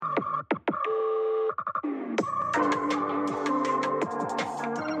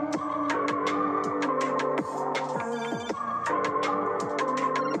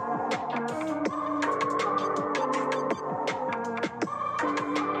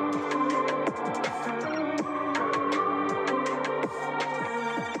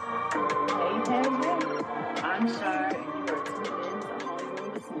I'm Shar, and you are tuned in to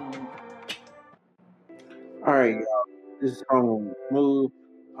Homeroom with Smooth. All right, y'all. This is Home Smooth.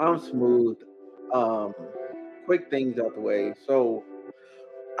 I'm Smooth. Um, quick things out the way. So,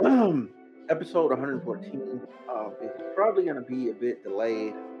 episode 114 is probably gonna be a bit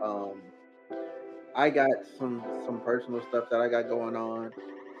delayed. I got some personal stuff that I got going on,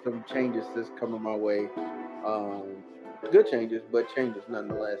 some changes that's coming my way. Um, good changes, but changes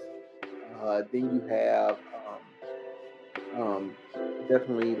nonetheless. Then you have um,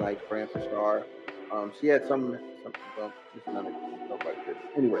 definitely like Francis Starr. She had some. Well, it's none of nobody's business.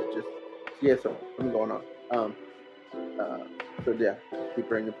 Anyway, just she had something going on. Uh, so yeah, just keep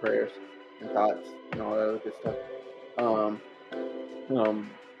her in your prayers and thoughts and all that other good stuff. Um, um,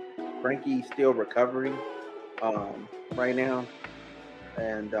 Frankie's still recovering right now,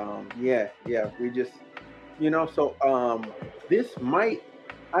 and yeah, we just so this might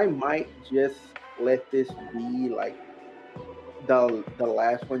I might just let this be like the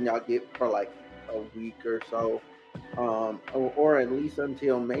last one y'all get for like a week or so, or at least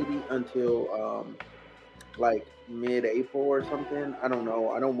until like mid-April or something. I don't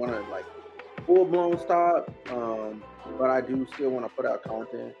know. I don't want to like full blown stop, but I do still want to put out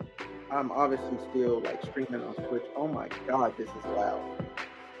content. I'm obviously still like streaming on Twitch. Oh my god, this is loud.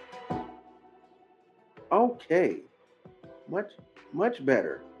 Okay, much much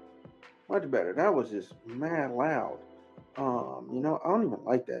better, much better. That was just mad loud. I don't even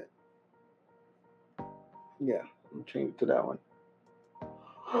like that. Yeah, I'm changing to that one.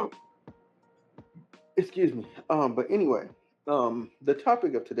 Excuse me. But anyway, the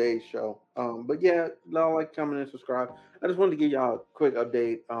topic of today's show. But yeah, y'all like, comment, and subscribe. I just wanted to give y'all a quick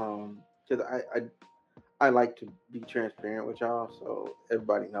update. Because I like to be transparent with y'all, so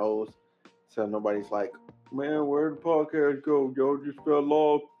everybody knows. So nobody's like, man, where'd the podcast go? Y'all just fell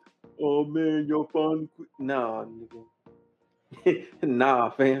off. Oh man, your fun. Nah, nigga. Nah,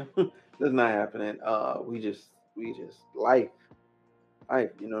 fam. That's not happening. We just life. You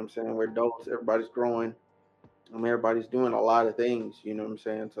know what I'm saying? We're adults. Everybody's growing. Everybody's doing a lot of things, you know what I'm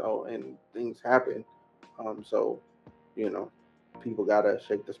saying? So, and things happen. So, you know, people gotta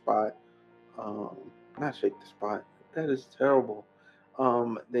shake the spot. Um, Not shake the spot. That is terrible.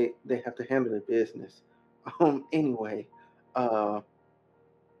 They have to handle their business. Anyway, uh,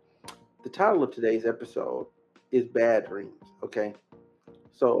 the title of today's episode is Bad Dreams. Okay,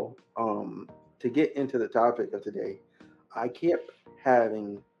 so to get into the topic of today, I kept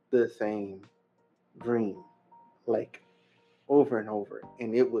having the same dream, like over and over,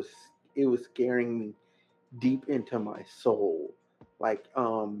 and it was scaring me deep into my soul. Like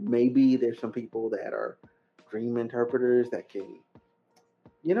maybe there's some people that are dream interpreters that can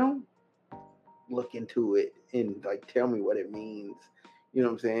you know look into it and like tell me what it means. You know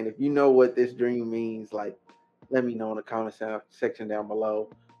what I'm saying? If you know what this dream means, like let me know in the section down below.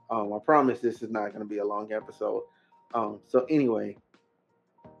 I promise this is not going to be a long episode. So anyway,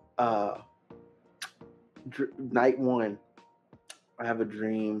 uh night one, I have a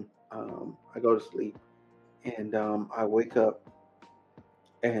dream. I go to sleep, and I wake up,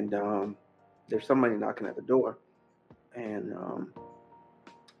 and there's somebody knocking at the door, and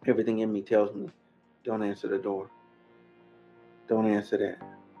everything in me tells me, don't answer the door, don't answer that,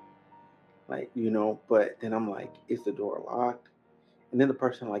 like But then I'm like, is the door locked? And then the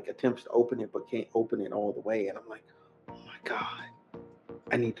person like attempts to open it but can't open it all the way, and I'm like, oh my god,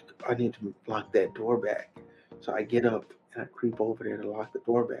 I need to lock that door back. So I get up and I creep over there to lock the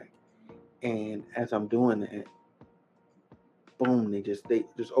door back, and as I'm doing that, boom, they just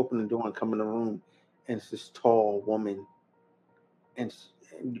open the door and come in the room, and it's this tall woman, and,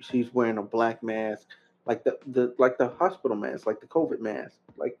 and she's wearing a black mask, like the hospital mask, like the COVID mask,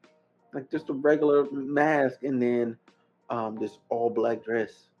 like just a regular mask, and then this all black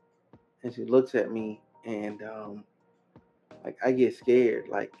dress, and she looks at me, and like I get scared,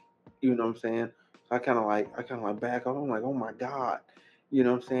 like you know what I'm saying. So I kind of like back off. I'm like, oh my god, you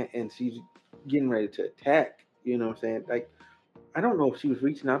know what I'm saying, and she's getting ready to attack. You know what I'm saying, like I don't know if she was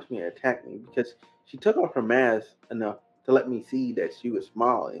reaching out to me to attack me because she took off her mask enough to let me see that she was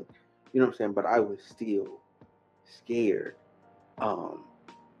smiling. You know what I'm saying? But I was still scared. Um,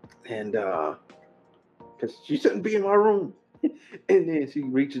 and because she shouldn't be in my room. And then she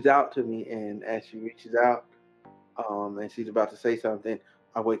reaches out to me, and as she reaches out, and she's about to say something,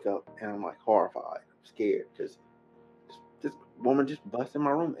 I wake up and I'm like horrified. I'm scared because this woman just busts in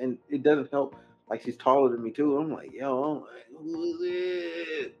my room, and it doesn't help. Like, she's taller than me too. I'm like, yo, I'm like, who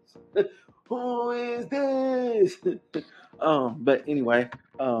is this? Who is this? But anyway,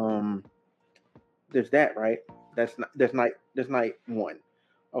 there's that, right? That's night one.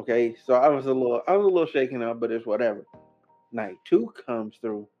 Okay, so I was a little shaken up, but it's whatever. Night two comes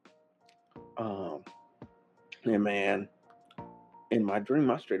through. Um, and man, in my dream,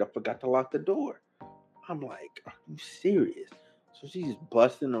 I straight up forgot to lock the door. I'm like, are you serious? So she's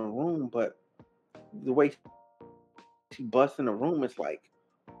busting the room, but the way she busts in the room is like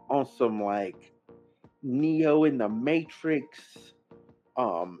on some like Neo in the Matrix,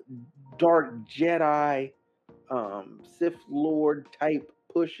 um, Dark Jedi, Sith Lord type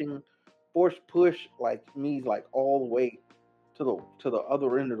pushing, force push, like me, like all the way to the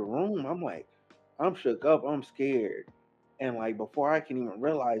other end of the room. I'm like, I'm shook up, I'm scared, and like before I can even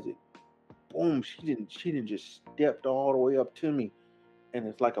realize it, boom, she didn't just stepped all the way up to me, and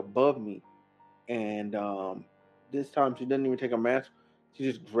it's like above me, and this time she doesn't even take a mask, she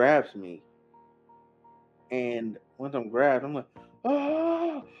just grabs me, and once I'm grabbed, I'm like,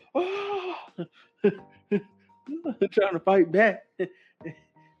 ah, ah, trying to fight back.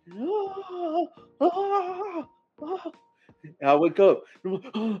 Ah, ah, ah. And I wake up. I'm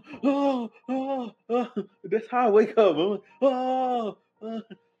like, that's how I wake up. I'm like, I'm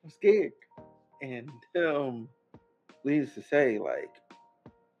scared. And needless to say, like,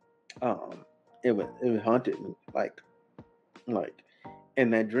 um, it haunted me. Like,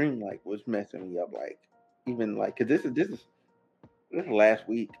 and that dream like was messing me up. Like, even like, cause this is last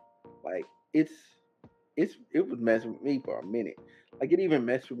week. Like, it was messing with me for a minute. Like, it even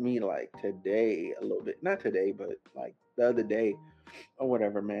messed with me like today a little bit. Not today, but like the other day or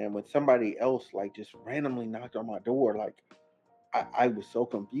whatever, man. When somebody else like just randomly knocked on my door, like I was so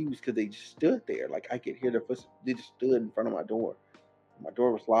confused because they just stood there. Like, I could hear their footsteps. They just stood in front of my door. My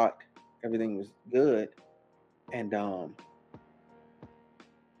door was locked. Everything was good, and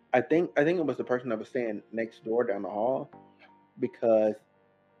I think it was the person that was staying next door down the hall because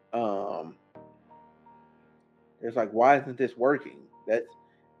um it's like, why isn't this working?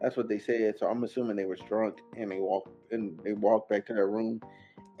 That's what they said. So I'm assuming they were drunk and they walked back to their room,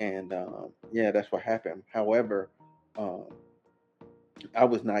 and yeah, that's what happened. However, um, I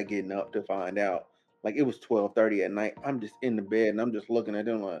was not getting up to find out. Like, it was 12:30 at night. I'm just in the bed and I'm just looking at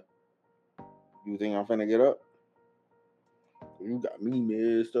them like, you think I'm finna get up? You got me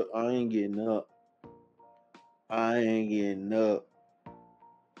messed up. I ain't getting up. I ain't getting up.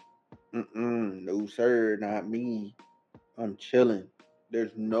 No sir, not me. I'm chilling.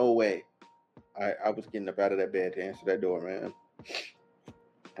 There's no way I was getting up out of that bed to answer that door, man.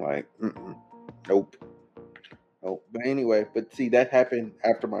 Like, nope, nope. But anyway, but see, that happened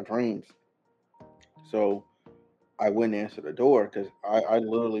after my dreams. So I wouldn't answer the door because I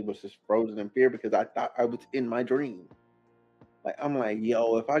literally was just frozen in fear because I thought I was in my dream. Like, I'm like,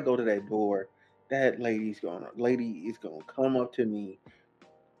 yo, if I go to that door, that lady is gonna come up to me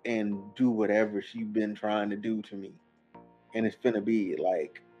and do whatever she's been trying to do to me, and it's gonna be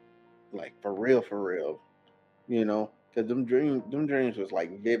like for real, you know, because them dreams was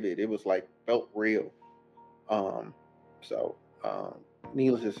like vivid. It was like felt real. Um, so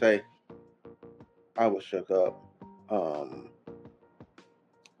needless to say, I was shook up. Um,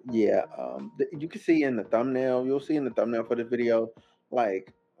 yeah, you can see in the thumbnail. You'll see in the thumbnail for the video,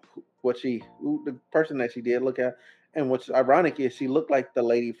 like the person that she did look at, and what's ironic is she looked like the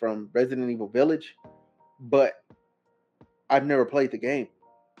lady from Resident Evil Village, but I've never played the game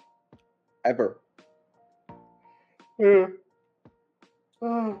ever. Yeah.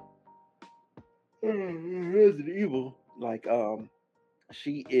 Uh, Resident Evil, like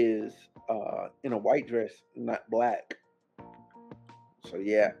she is in a white dress, not black. So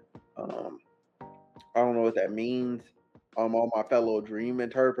yeah, um, I don't know what that means. All my fellow dream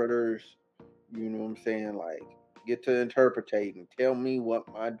interpreters, you know what I'm saying? Like, get to interpretate and tell me what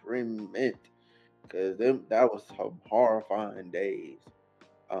my dream meant, because that was some horrifying days.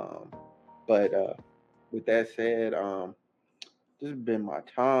 Um, but with that said, this has been my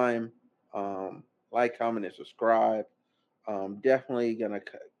time. Like, comment, and subscribe. Definitely gonna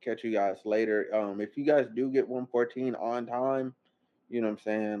catch you guys later. If you guys do get 114 on time, you know what I'm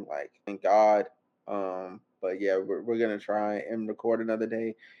saying? Like, thank God. But yeah, we're gonna try and record another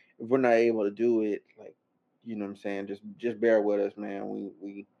day. If we're not able to do it, like, you know what I'm saying, just bear with us, man.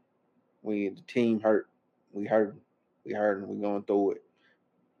 We the team hurt. We hurt. We hurt, and we going through it.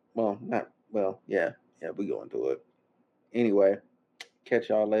 Well, not well. Yeah, we going through it. Anyway, catch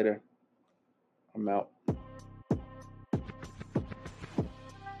y'all later. I'm out.